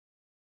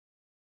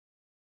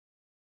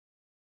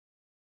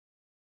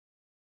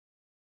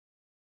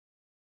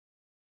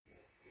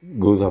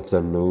Good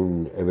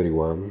afternoon,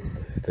 everyone.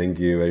 Thank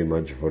you very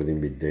much for the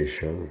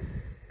invitation.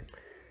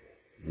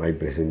 My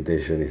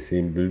presentation is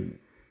simple.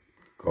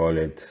 Call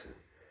it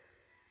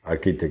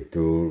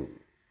Architecture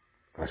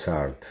as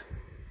Art.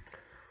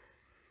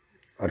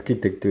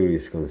 Architecture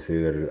is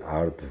considered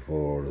art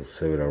for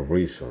several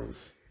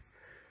reasons.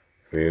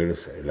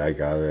 First, like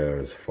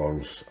other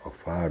forms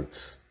of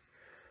arts,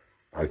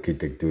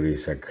 architecture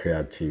is a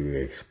creative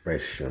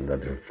expression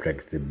that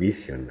reflects the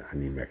vision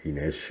and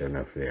imagination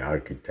of the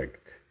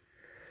architect.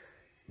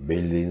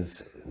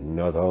 Buildings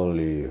not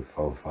only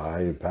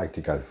fulfill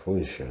practical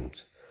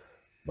functions,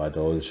 but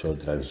also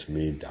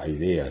transmit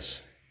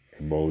ideas,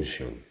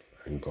 emotion,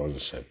 and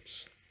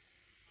concepts.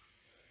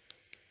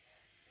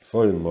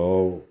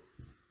 Furthermore,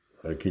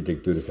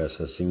 architecture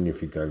has a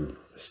significant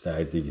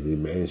aesthetic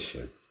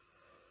dimension.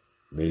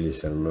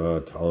 Buildings are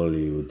not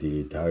only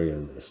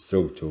utilitarian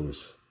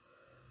structures,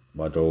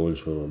 but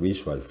also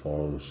visual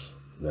forms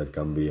that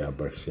can be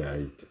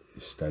appreciated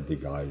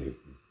aesthetically.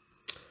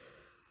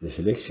 The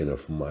selection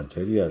of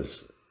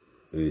materials,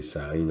 the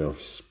design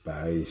of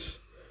space,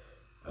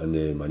 and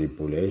the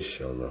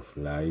manipulation of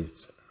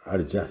light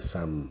are just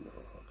some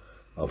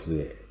of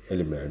the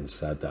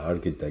elements that the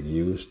architect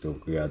used to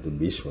create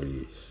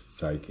visually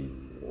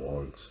striking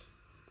works.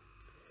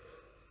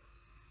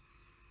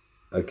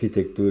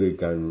 Architecture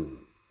can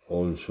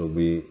also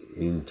be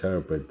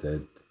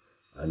interpreted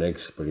and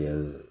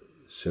experienced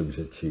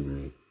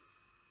subjectively.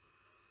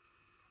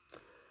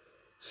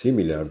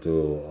 Similar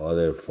to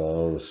other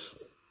forms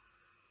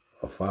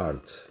of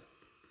art,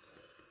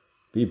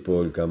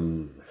 people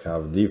can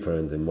have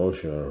different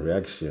emotional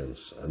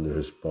reactions and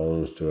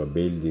response to a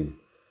building,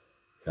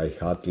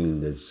 highlighting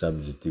the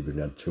subjective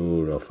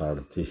nature of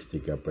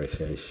artistic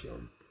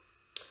appreciation.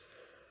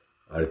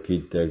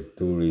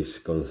 Architecture is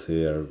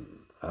considered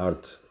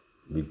art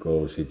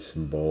because it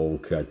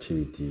involves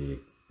creativity,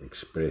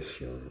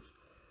 expression,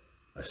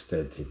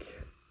 aesthetic,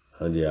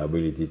 and the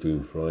ability to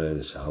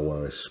influence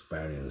our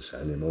experience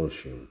and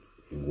emotion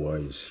in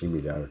ways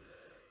similar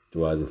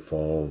to other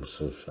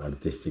forms of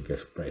artistic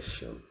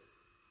expression.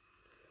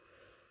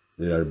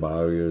 There are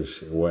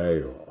various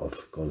ways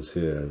of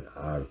considering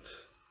art.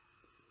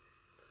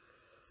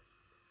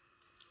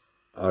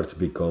 Art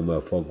becomes a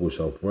focus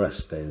of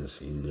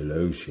resistance in the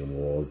illusion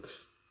works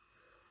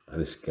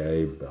and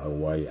escape our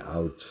way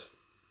out.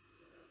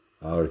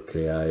 Art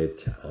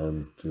create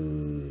and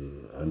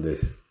to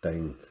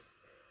understand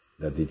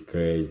that it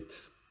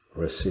creates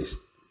resist,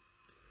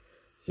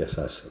 just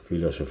as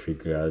philosophy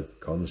creates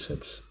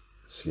concepts,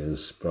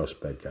 science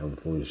prospects and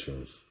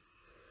functions.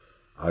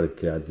 Art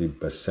creative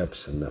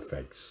perception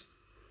effects.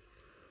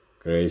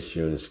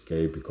 Creation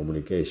escape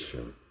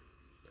communication.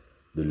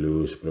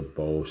 Deleuze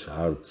proposed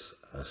art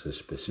as a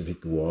specific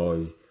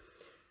way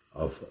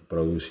of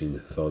producing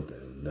thought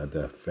that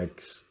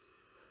affects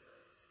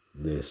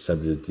the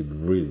subjective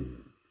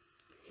realm.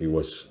 He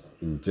was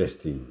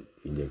interested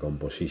in the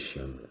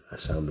composition,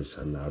 assemblage,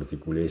 and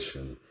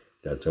articulation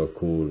that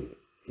occur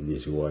in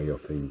this way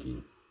of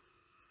thinking.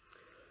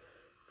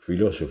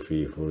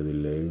 Philosophy for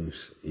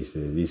Deleuze is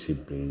the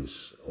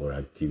disciplines or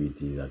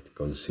activity that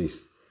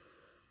consists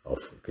of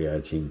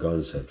creating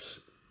concepts,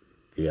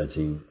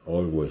 creating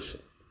always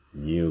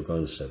new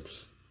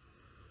concepts.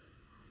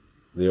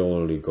 The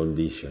only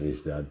condition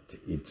is that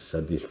it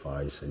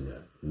satisfies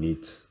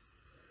needs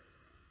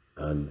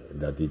and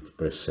that it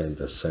presents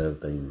a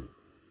certain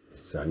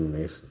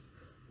exactness,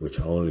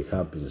 which only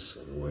happens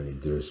when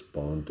it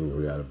responds to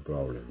real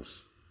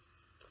problems.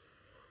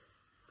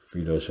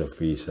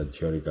 Philosophy is a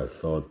theoretical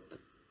thought,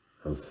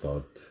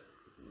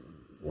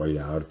 while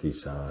art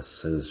is a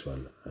sensual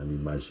and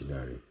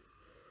imaginary.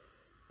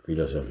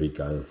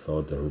 Philosophical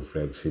thought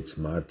reflects its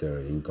matter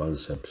in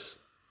concepts,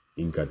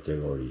 in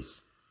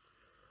categories.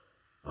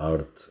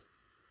 Art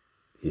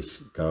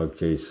is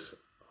characterized,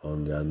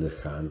 on the other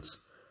hand,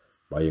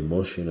 by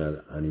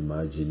emotional and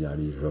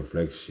imaginary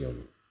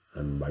reflection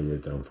and by the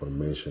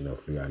transformation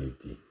of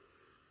reality.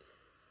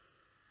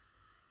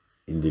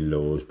 In the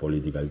lowest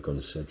political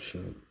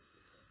conception,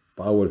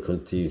 power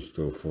continues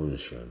to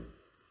function,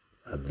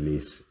 at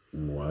least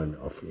in one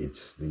of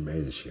its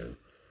dimensions,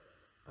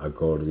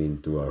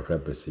 according to a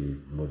repressive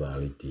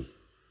modality.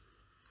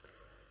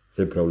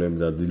 The problem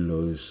that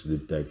Deleuze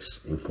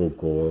detects in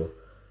Foucault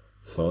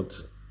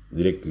thought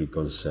directly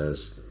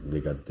concerns the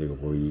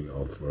category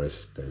of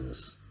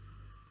resistance.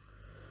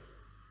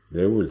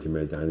 The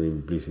ultimate and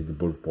implicit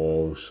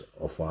purpose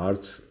of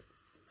arts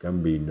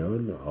can be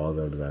none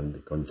other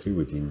than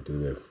contributing to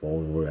the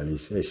full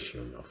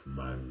realization of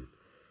man,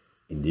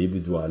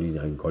 individually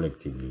and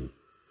collectively.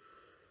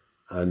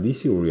 And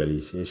this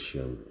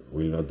realization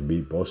will not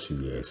be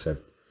possible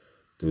except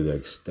to the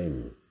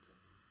extent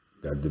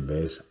that the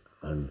best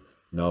and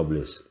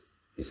noblest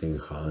is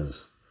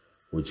enhanced,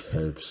 which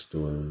helps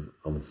to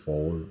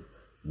unfold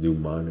the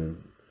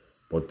human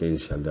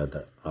potential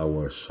that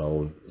our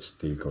soul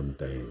still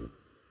contains.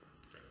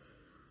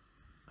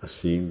 As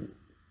seen,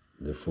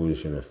 the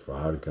function of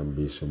art can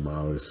be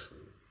summarized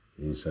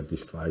in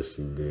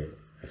satisfying the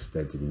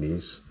aesthetic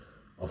needs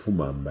of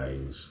human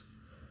beings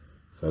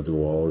thought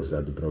works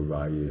that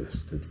provide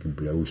aesthetic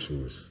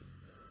pleasures,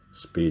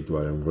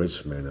 spiritual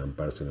enrichment, and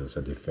personal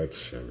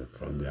satisfaction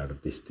from the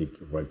artistic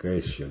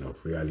recreation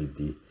of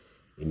reality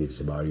in its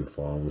various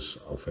forms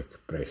of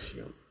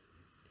expression.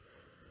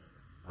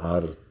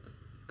 Art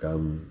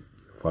can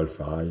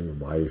fulfill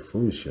various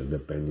functions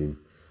depending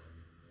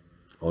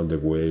on the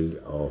will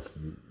of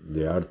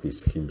the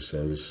artist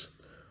himself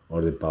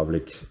or the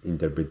public's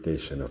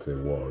interpretation of the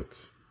work.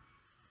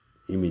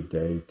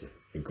 Imitate,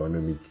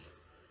 economic,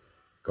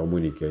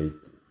 communicate,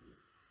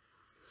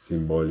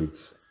 symbolic,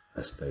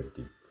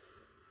 aesthetic.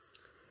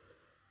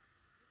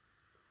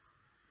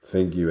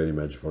 Thank you very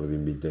much for the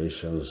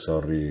invitation.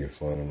 Sorry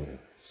for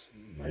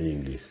my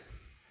English.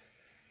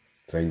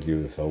 Thank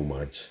you so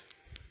much.